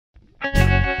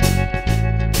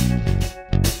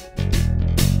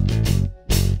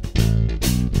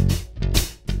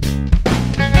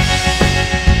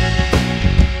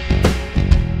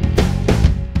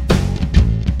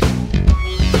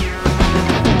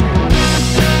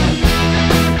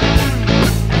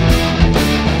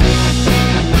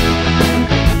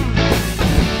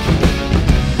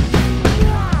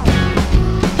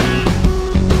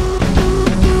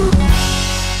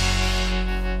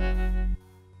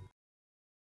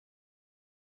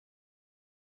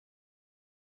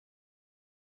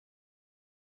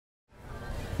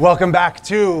Welcome back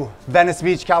to Venice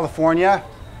Beach, California,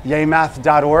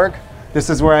 yaymath.org.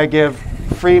 This is where I give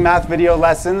free math video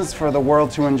lessons for the world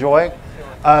to enjoy,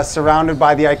 surrounded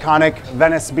by the iconic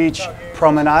Venice Beach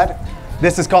Promenade.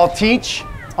 This is called Teach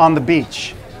on the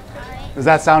Beach. Does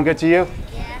that sound good to you?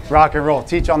 Yeah. Rock and roll,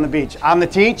 Teach on the Beach. I'm the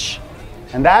Teach,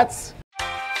 and that's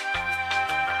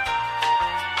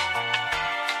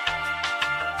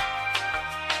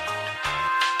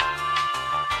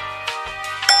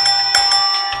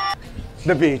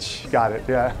the beach. Got it,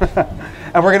 yeah.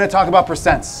 And we're gonna talk about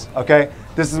percents, okay?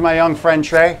 This is my young friend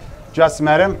Trey, just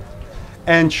met him.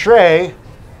 And Trey,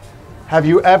 have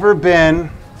you ever been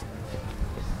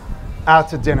out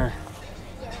to dinner?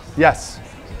 Yes.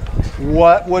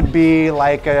 What would be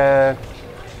like a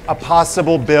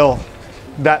possible bill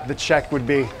that the check would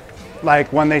be?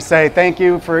 Like when they say, thank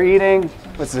you for eating,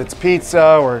 it's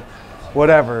pizza or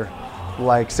whatever,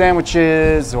 like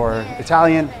sandwiches or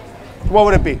Italian, what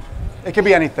would it be? It could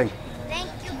be anything. Thank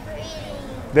you for eating.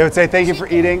 They would say, thank you for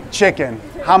eating chicken.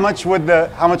 How much would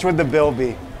the bill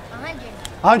be? 100.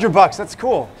 100 bucks, that's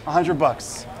cool. 100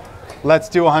 bucks. Let's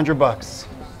do 100 bucks.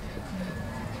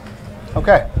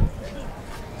 Okay.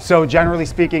 So generally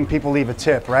speaking, people leave a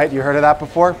tip, right? You heard of that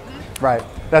before? Mm-hmm. Right.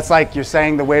 That's like you're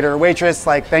saying the waiter or waitress,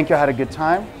 like, thank you, I had a good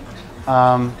time.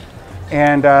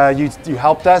 You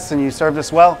helped us and you served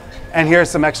us well. And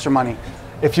here's some extra money.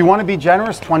 If you want to be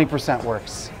generous, 20%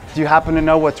 works. Do you happen to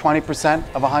know what 20%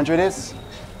 of 100 is?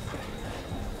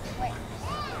 Wait.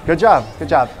 Good job, good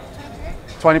job.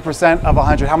 20% of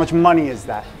 100, how much money is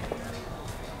that?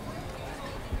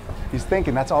 He's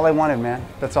thinking, that's all I wanted, man.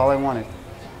 That's all I wanted.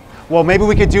 Well, maybe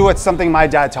we could do what's something my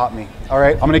dad taught me, all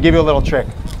right? I'm gonna give you a little trick.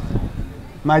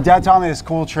 My dad taught me this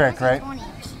cool trick, right? 20.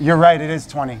 You're right, it is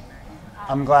 20.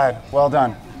 I'm glad, well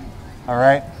done. All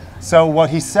right, so what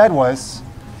he said was,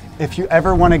 if you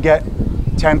ever wanna get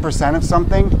 10% of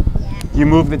something, you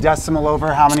move the decimal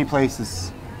over how many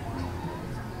places?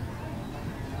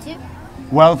 2.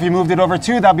 Well, if you moved it over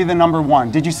 2, that'd be the number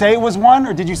 1. Did you say it was 1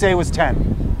 or did you say it was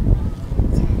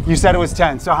 10? You said it was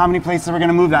 10. So how many places are we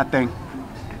gonna move that thing?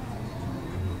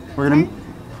 Well,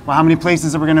 how many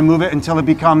places are we gonna move it until it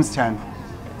becomes 10?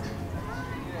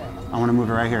 I wanna move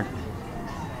it right here.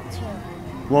 2.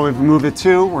 Well, we've moved it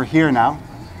 2, we're here now,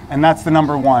 and that's the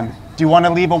number 1. Do you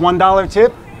wanna leave a $1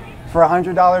 tip for a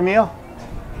 $100 meal?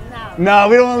 No,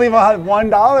 we don't want to leave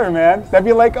 $1, man. That'd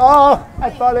be like, oh, I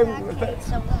thought it was. Okay,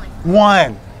 so 1.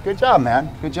 1. Good job, man.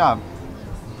 Good job.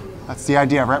 That's the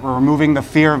idea, right? We're removing the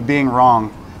fear of being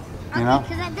wrong. You know?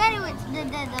 Because I thought it was,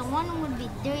 the 1 would be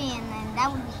 3 and then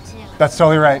that would be 2. That's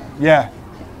totally right. Yeah.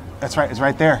 That's right. It's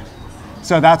right there.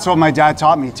 So that's what my dad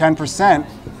taught me. 10%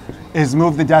 is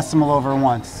move the decimal over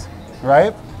once,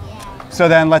 right? Yeah. So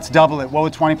then let's double it. What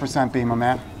would 20% be, my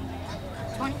man?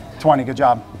 20. 20. Good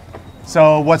job.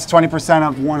 So what's 20%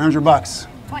 of 100 bucks?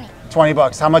 20. 20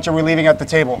 bucks. How much are we leaving at the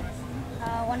table?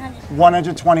 100.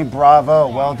 120. Bravo.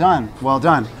 Well done. Well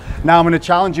done. Now I'm going to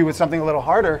challenge you with something a little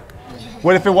harder.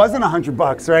 What if it wasn't 100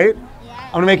 bucks, right? Yeah.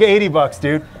 I'm going to make it 80 bucks,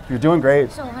 dude. You're doing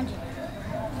great. So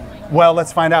 100. Well,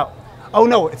 let's find out. Oh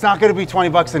no, it's not going to be 20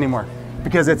 bucks anymore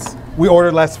because we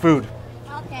ordered less food.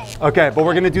 Okay. Okay, but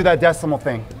we're going to do that decimal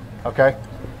thing. Okay?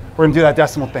 We're going to do that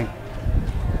decimal thing.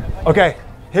 Okay.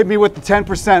 Hit me with the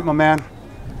 10%, my man.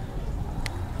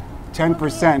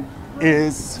 10%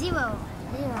 is 0.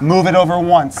 move it over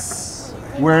once.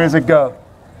 Where does it go?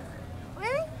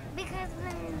 Really? Because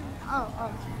then,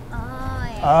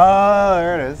 yeah. Oh,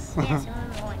 there it is. Yeah,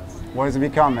 so once. What does it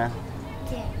become, man?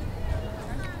 10.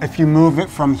 If you move it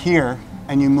from here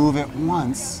and you move it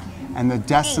once and the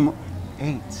decimal,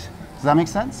 8. Does that make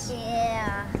sense?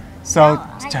 Yeah. So, No,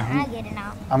 I get it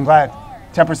now. I'm glad.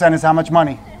 10% is how much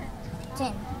money?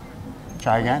 10.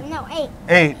 Try again. No, 8.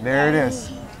 8, there it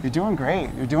is. You're doing great.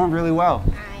 You're doing really well.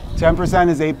 10%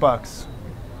 is 8 bucks.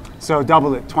 So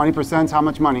double it. 20% is how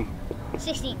much money?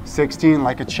 16. 16,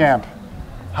 like a champ.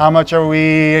 How much are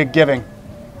we giving?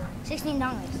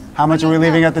 $16. How much are we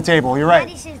leaving at the table? You're right.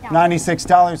 $96.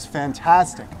 $96,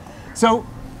 fantastic. So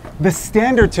the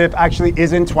standard tip actually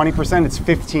isn't 20%, it's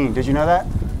 15. Did you know that?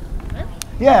 Really?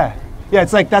 Yeah. Yeah,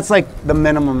 that's like the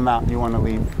minimum amount you want to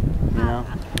leave, you know?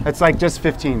 It's like just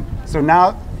 15. So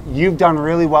now you've done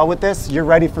really well with this. You're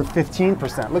ready for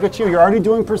 15%. Look at you. You're already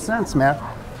doing percents, man.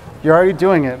 You're already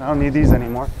doing it. I don't need these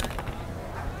anymore.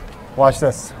 Watch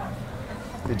this.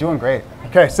 You're doing great.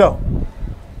 Okay, so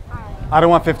I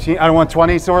don't want 15. I don't want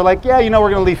 20. So we're like, yeah, you know,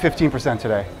 we're going to leave 15%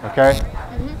 today. Okay?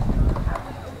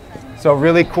 So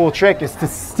really cool trick is to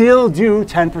still do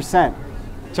 10%.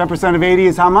 10% of 80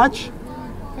 is how much?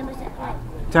 10%.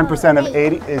 10% of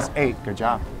 80 is 8. Good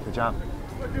job. Good job.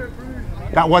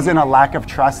 That wasn't a lack of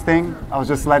trust thing. I was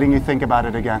just letting you think about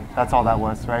it again. That's all that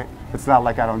was, right? It's not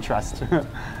like I don't trust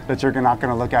that you're not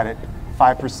going to look at it.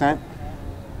 5%,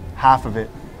 half of it.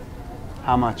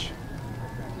 How much?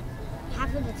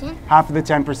 Half of the 10? Half of the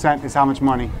 10% is how much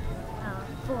money?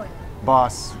 4.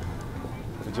 Boss.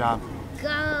 Good job.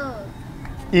 Go.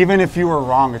 Even if you were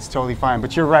wrong, it's totally fine.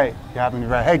 But you're right. You happen to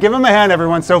be right. Hey, give him a hand,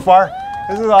 everyone, so far.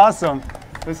 This is awesome.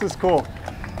 This is cool.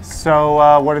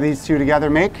 So what do these two together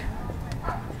make?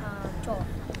 12.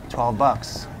 12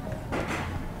 bucks.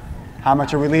 How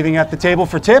much are we leaving at the table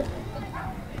for tip?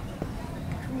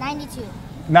 92.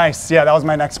 Nice. Yeah, that was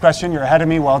my next question. You're ahead of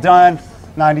me. Well done.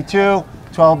 92,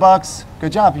 12 bucks.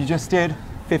 Good job. You just did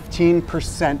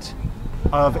 15%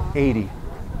 of 80.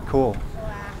 Cool.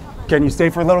 Can you stay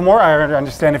for a little more? I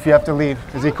understand if you have to leave.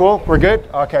 Is he cool? We're good?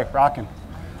 Okay, rocking.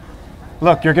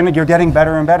 Look, you're getting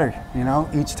better and better, you know,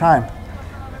 each time.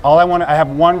 I have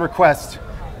one request.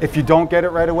 If you don't get it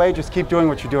right away, just keep doing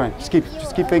what you're doing. Just keep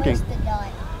thinking.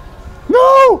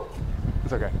 No!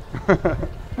 It's okay.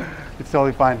 It's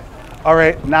totally fine. All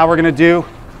right, now we're gonna do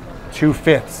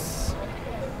 2/5.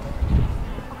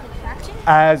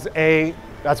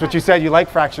 That's what you said, you like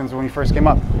fractions when you first came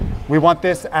up. We want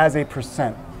this as a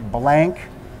percent, blank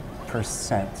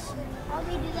percent. How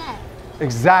do we do that?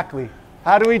 Exactly.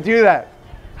 How do we do that?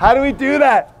 How do we do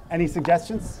that? Any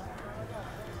suggestions?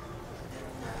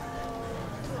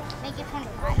 Make it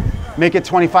 25. Make it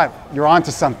 25. You're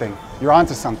onto something. You're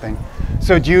onto something.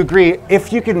 So do you agree,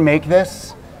 if you can make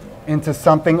this into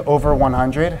something over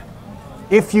 100,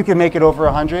 if you can make it over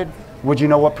 100, would you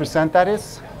know what percent that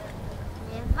is?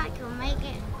 If I can make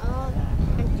it over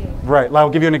 100. Right, I'll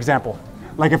give you an example.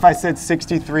 Like if I said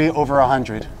 63 over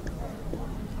 100,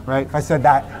 right? If I said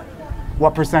that,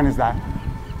 what percent is that?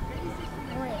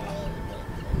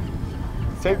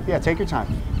 Take your time.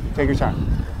 Take your time.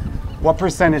 What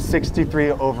percent is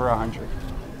 63 over 100?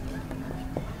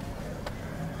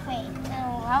 Wait, so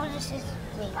how is this?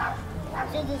 Wait.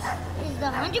 So this is the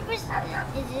 100%? Is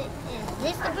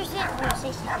this the percent or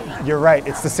 63? You're right.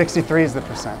 It's the 63 is the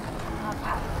percent.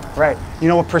 Right. You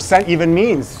know what percent even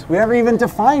means? We never even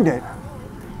defined it.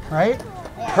 Right?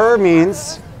 Yeah. Per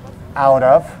means out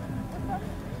of.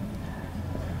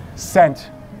 Cent.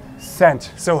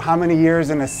 Cent. So how many years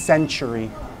in a century?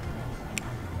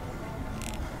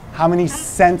 How many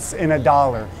cents in a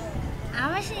dollar? I'm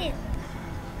gonna say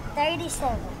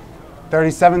 37.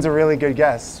 37 is a really good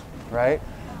guess, right?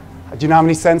 Do you know how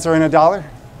many cents are in a dollar?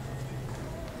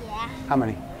 Yeah. How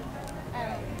many?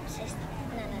 60.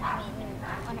 No, I mean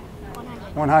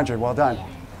 100. 100, well done.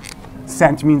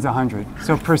 Cent means 100.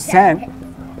 So percent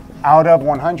out of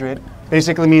 100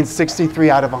 basically means 63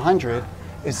 out of 100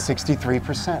 is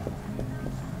 63%.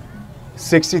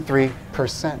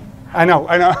 63%. I know.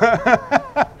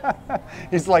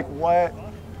 He's like, what?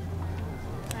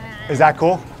 Is that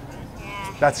cool?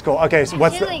 Yeah. That's cool. Okay, so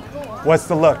what's really cool. What's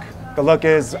the look? The look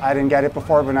is, I didn't get it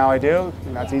before, but now I do,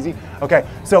 and that's easy. Okay,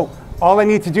 so all I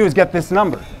need to do is get this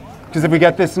number. Because if we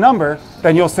get this number,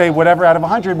 then you'll say whatever out of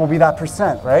 100 will be that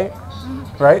percent, right?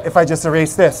 Right? If I just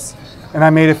erase this, and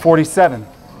I made it 47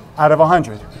 out of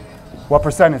 100, what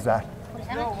percent is that?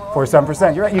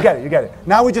 47%. You're right, you get it, you get it.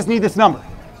 Now we just need this number.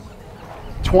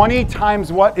 20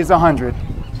 times what is 100?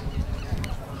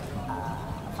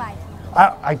 5.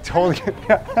 I totally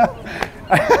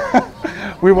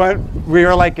we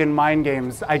were like in mind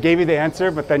games. I gave you the answer,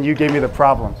 but then you gave me the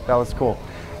problem. That was cool.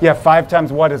 Yeah, 5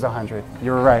 times what is 100?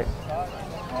 You were right.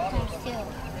 5 times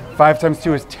 2. 5 times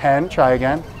 2 is 10. Try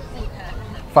again.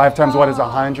 5 times what is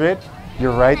 100?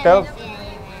 You're right though.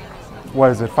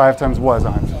 What is it? 5 times what is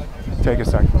 100? Take a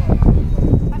second.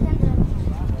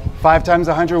 5 times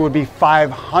 100 would be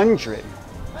 500.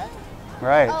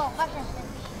 Right. Oh, 5 times 10.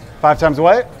 5 times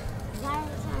what?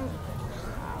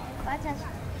 5 times 10.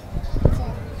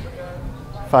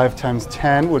 5 times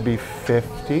 10 would be 50.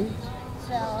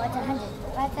 So it's 100.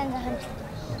 5 times 100.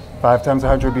 5 times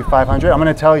 100 would be 500. I'm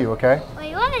going to tell you, okay?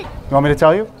 Wait, what? You want me to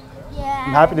tell you? Yeah.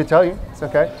 I'm happy to tell you. It's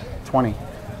okay. 20.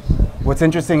 What's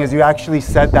interesting is you actually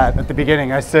said that at the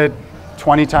beginning. I said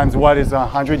 20 times what is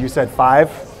 100? You said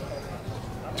 5.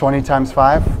 20 times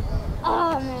 5.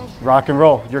 Oh, man. Rock and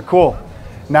roll. You're cool.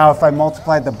 Now, if I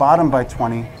multiply the bottom by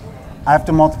 20, I have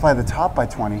to multiply the top by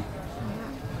 20.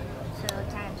 So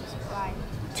times 5.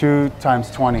 2 times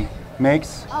 20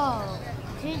 makes? Oh,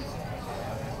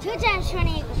 2 times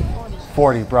 20 equals 40.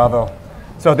 40. Bravo.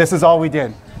 So this is all we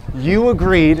did. You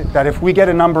agreed that if we get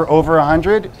a number over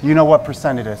 100, you know what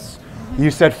percent it is. You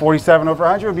said 47 over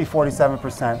 100 would be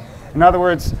 47%. In other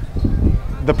words,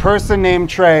 the person named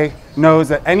Trey knows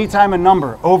that anytime a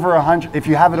number over 100, if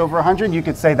you have it over 100, you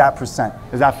could say that percent.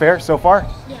 Is that fair so far?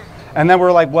 Yeah. And then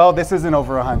we're like, well, this isn't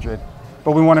over 100,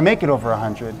 but we want to make it over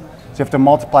 100. So you have to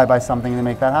multiply by something to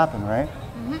make that happen, right?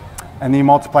 And then you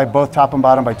multiply both top and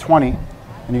bottom by 20,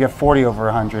 and you get 40 over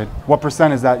 100. What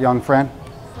percent is that, young friend?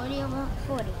 40 over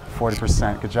 40.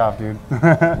 40%. Good job, dude.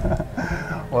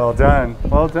 Well done.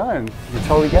 Well done. You're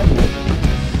totally getting it.